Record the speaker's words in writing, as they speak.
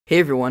Hey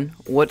everyone,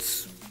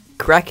 what's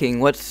cracking?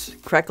 What's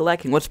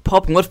crack-a-lacking? What's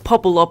popping? What's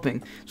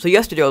pop-a-lopping? So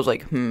yesterday I was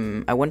like,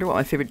 I wonder what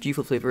my favorite G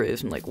Fuel flavor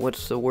is, and like,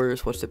 what's the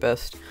worst, what's the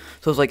best? So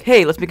I was like,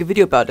 hey, let's make a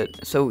video about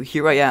it. So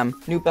here I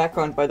am. New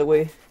background, by the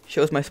way,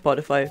 shows my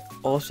Spotify.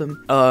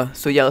 Awesome.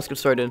 So yeah, let's get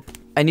started.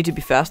 I need to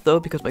be fast though,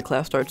 because my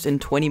class starts in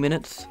 20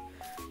 minutes.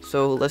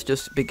 So let's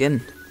just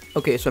begin.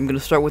 Okay, so I'm gonna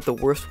start with the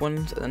worst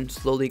ones, and then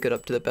slowly get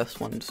up to the best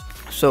ones.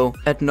 So,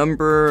 at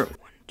number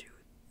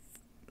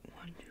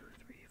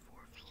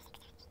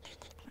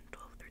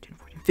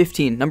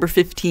 15. Number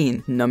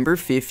 15,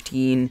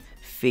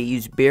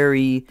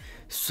 Fazeberry.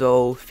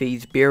 So,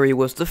 Fazeberry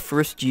was the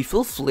first G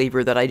Fuel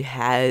flavor that I'd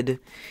had.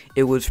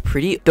 It was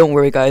pretty... Don't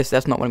worry, guys,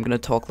 that's not what I'm gonna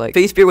talk like.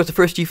 Fazeberry was the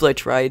first G Fuel I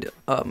tried.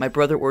 My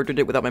brother ordered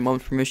it without my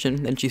mom's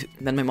permission,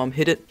 then my mom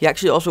hid it. He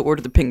actually also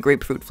ordered the pink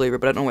grapefruit flavor,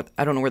 but I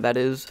don't know where that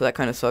is, so that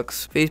kind of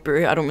sucks.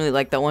 Fazeberry, I don't really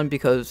like that one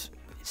because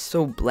it's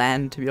so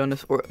bland, to be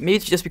honest. Or maybe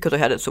it's just because I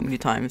had it so many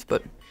times,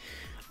 but...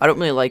 I don't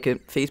really like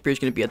it. Fazeberry is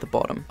going to be at the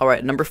bottom.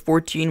 Alright, number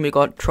 14, we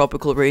got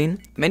Tropical Rain.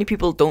 Many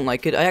people don't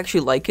like it. I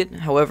actually like it.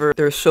 However,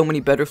 there are so many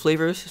better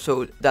flavors,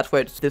 so that's why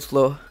it's this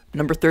low.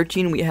 Number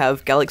 13, we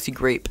have Galaxy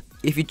Grape.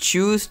 If you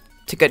choose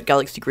to get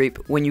Galaxy Grape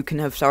when you can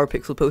have Sour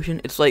Pixel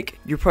Potion, it's like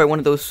you're probably one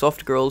of those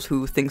soft girls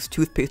who thinks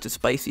toothpaste is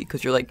spicy,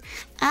 because you're like,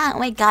 oh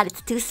my god,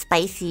 it's too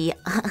spicy.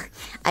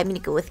 I'm gonna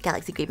go with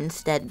Galaxy Grape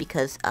instead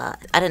because,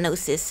 I don't know,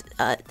 sis,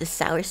 the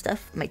sour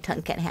stuff, my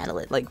tongue can't handle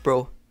it. Like,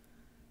 bro.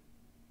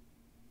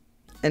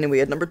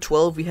 Anyway, at number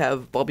 12, we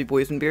have Bobby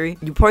Boysenberry.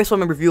 You probably saw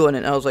my review on it,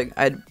 and I was like,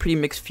 I had pretty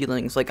mixed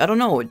feelings. Like, I don't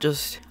know,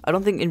 I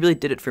don't think it really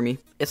did it for me.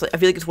 It's like, I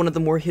feel like it's one of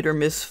the more hit or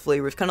miss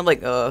flavors, kind of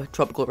like,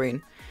 Tropical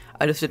Rain.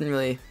 I just didn't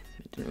really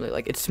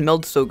like it.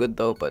 Smelled so good,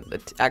 though, but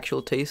the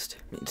actual taste,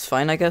 it's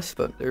fine, I guess,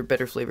 but there are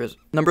better flavors.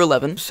 Number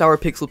 11, Sour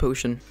Pixel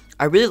Potion.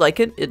 I really like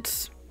it.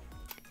 It's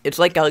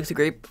like Galaxy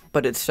Grape,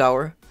 but it's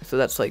sour, so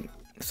that's like,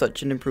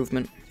 such an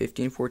improvement.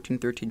 15, 14,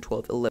 13,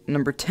 12, 11.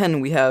 Number 10,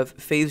 we have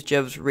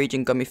Fazejev's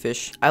Raging Gummy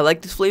Fish. I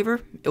like this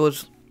flavor. It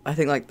was, I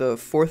think, like the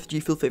 4th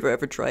G Fuel flavor I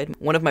ever tried.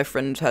 One of my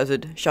friends has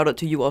it. Shout out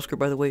to you, Oscar,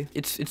 by the way.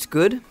 It's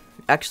good.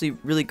 Actually,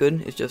 really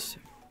good. It just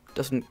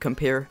doesn't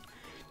compare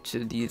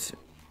to these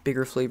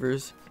bigger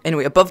flavors.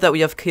 Anyway, above that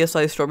we have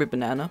KSI Strawberry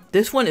Banana.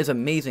 This one is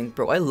amazing,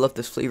 bro. I love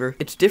this flavor.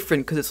 It's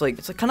different because it's like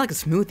kind of like a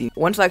smoothie.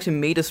 Once I actually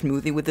made a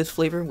smoothie with this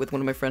flavor with one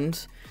of my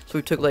friends. So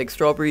we took like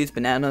strawberries,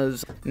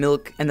 bananas,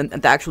 milk, and then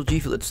the actual G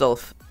Fuel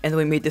itself. And then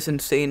we made this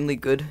insanely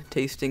good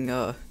tasting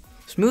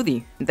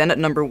smoothie. And then at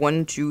number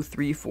 1, 2,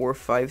 3, 4,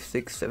 5,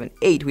 6, 7,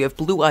 8, we have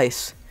Blue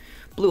Ice.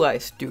 Blue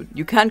Ice, dude.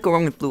 You can't go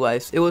wrong with Blue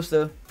Ice. It was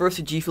the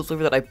first G Fuel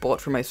flavor that I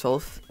bought for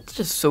myself. It's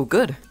just so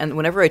good. And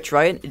whenever I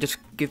try it, it just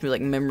gives me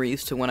like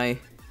memories to when I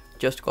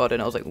just got it.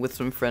 I was like with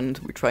some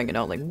friends, we're trying it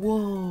out, like,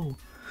 whoa,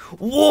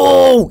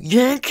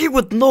 Yankee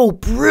with no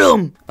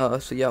brim.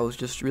 So yeah, it was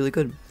just really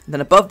good. And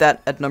then above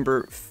that, at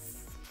number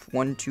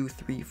 1, 2,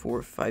 3,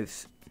 4,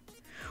 5,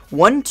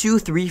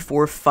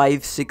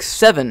 6,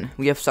 7,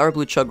 we have Sour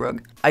Blue Chug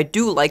Rug. I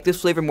do like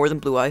this flavor more than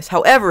Blue Ice.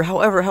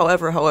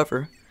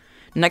 However,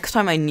 next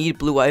time I need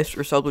Blue Ice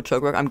or Sour Blue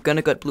Chug Rug, I'm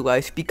gonna get Blue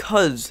Ice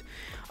because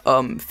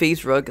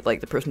Faze Rug,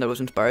 like the person that was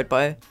inspired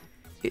by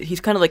it,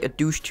 he's kind of like a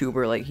douche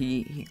tuber, like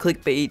he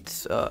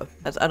clickbaits,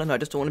 I don't know, I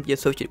just don't want to be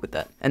associated with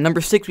that. And number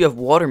 6, we have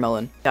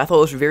Watermelon. I thought it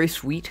was very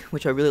sweet,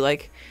 which I really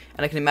like,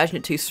 and I can imagine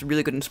it tastes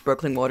really good in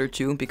sparkling water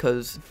too,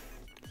 because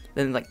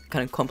then like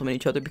kind of complement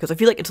each other, because I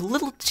feel like it's a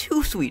little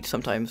too sweet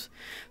sometimes.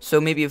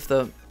 So maybe if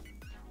the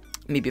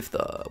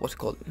what's it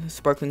called,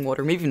 sparkling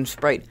water, maybe even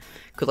Sprite,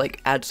 could like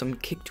add some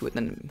kick to it,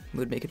 then it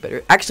would make it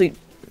better. Actually,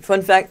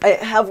 fun fact, I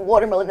have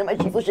watermelon in my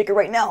G Fuel shaker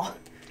right now.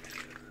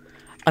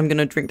 I'm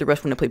gonna drink the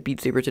rest when I play Beat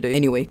Saber today.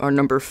 Anyway, our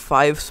number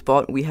 5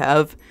 spot, we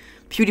have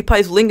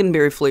PewDiePie's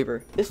Lingonberry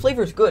flavor. This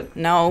flavor is good.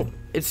 Now,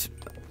 it's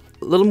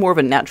a little more of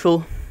a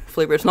natural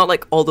flavor. It's not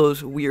like all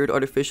those weird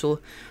artificial,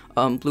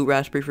 Blue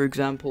Raspberry, for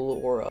example,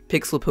 or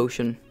Pixel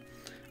Potion.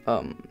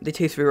 They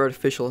taste very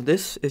artificial.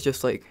 This is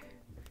just like,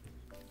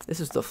 this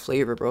is the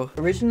flavor, bro.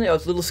 Originally, I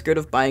was a little scared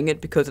of buying it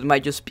because it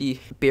might just be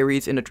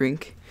berries in a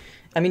drink.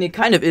 I mean, it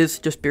kind of is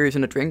just berries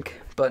in a drink,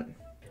 but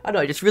I don't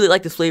know, I just really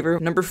like this flavor.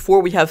 Number 4,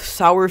 we have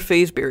Sour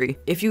Fazeberry.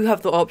 If you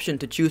have the option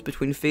to choose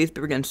between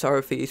Fazeberry and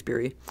Sour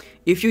Fazeberry,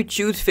 if you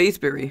choose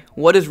Fazeberry,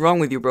 what is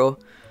wrong with you, bro?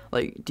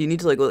 Like, do you need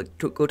to like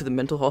go to the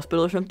mental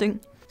hospital or something?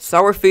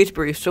 Sour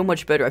Fazeberry is so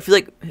much better. I feel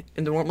like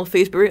in the normal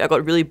Fazeberry, I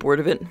got really bored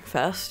of it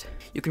fast.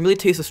 You can really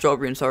taste the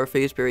strawberry in Sour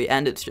Fazeberry,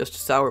 and it's just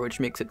sour, which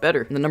makes it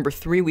better. And then number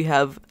 3, we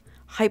have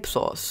Hype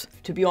Sauce.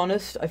 To be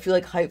honest, I feel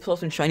like Hype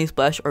Sauce and Shiny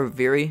Splash are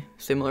very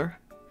similar.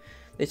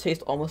 They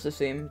taste almost the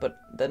same, but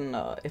then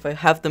if I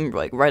have them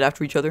like right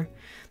after each other,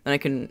 then I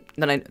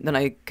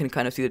can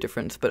kind of see the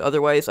difference. But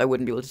otherwise, I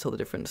wouldn't be able to tell the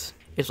difference.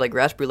 It's like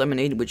raspberry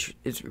lemonade, which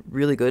is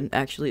really good.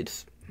 Actually,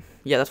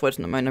 yeah, that's why it's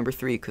my number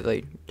 3, because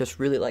I just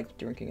really like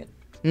drinking it.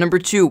 Number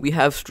 2, we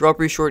have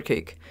Strawberry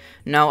Shortcake.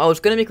 Now, I was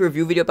gonna make a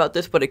review video about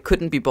this, but I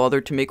couldn't be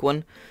bothered to make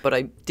one. But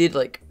I did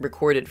like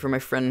record it for my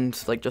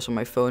friends, like just on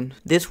my phone.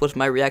 This was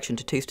my reaction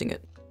to tasting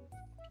it.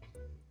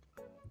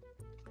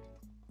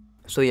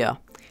 So yeah.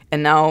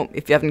 And now,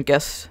 if you haven't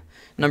guessed,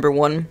 Number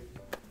 1,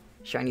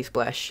 Shiny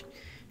Splash.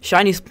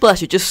 Shiny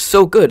Splash is just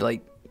so good.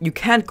 Like, you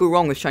can't go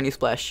wrong with Shiny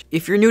Splash.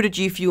 If you're new to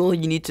G Fuel,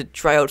 you need to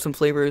try out some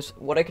flavors.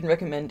 What I can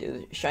recommend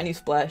is Shiny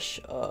Splash,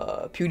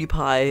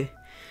 PewDiePie,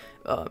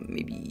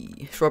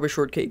 maybe Strawberry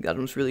Shortcake. That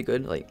one's really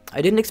good. Like,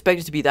 I didn't expect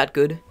it to be that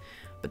good,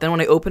 but then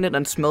when I opened it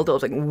and smelled it, I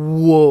was like,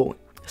 whoa.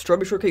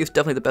 Strawberry Shortcake is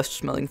definitely the best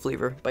smelling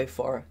flavor by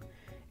far.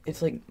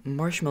 It's like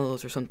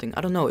marshmallows or something.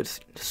 I don't know. It's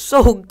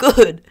so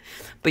good.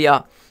 But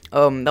yeah,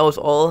 that was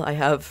all I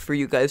have for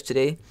you guys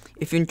today.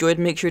 If you enjoyed,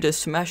 make sure to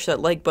smash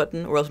that like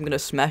button, or else I'm gonna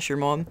smash your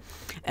mom.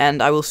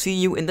 And I will see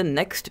you in the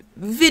next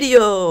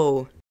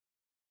video.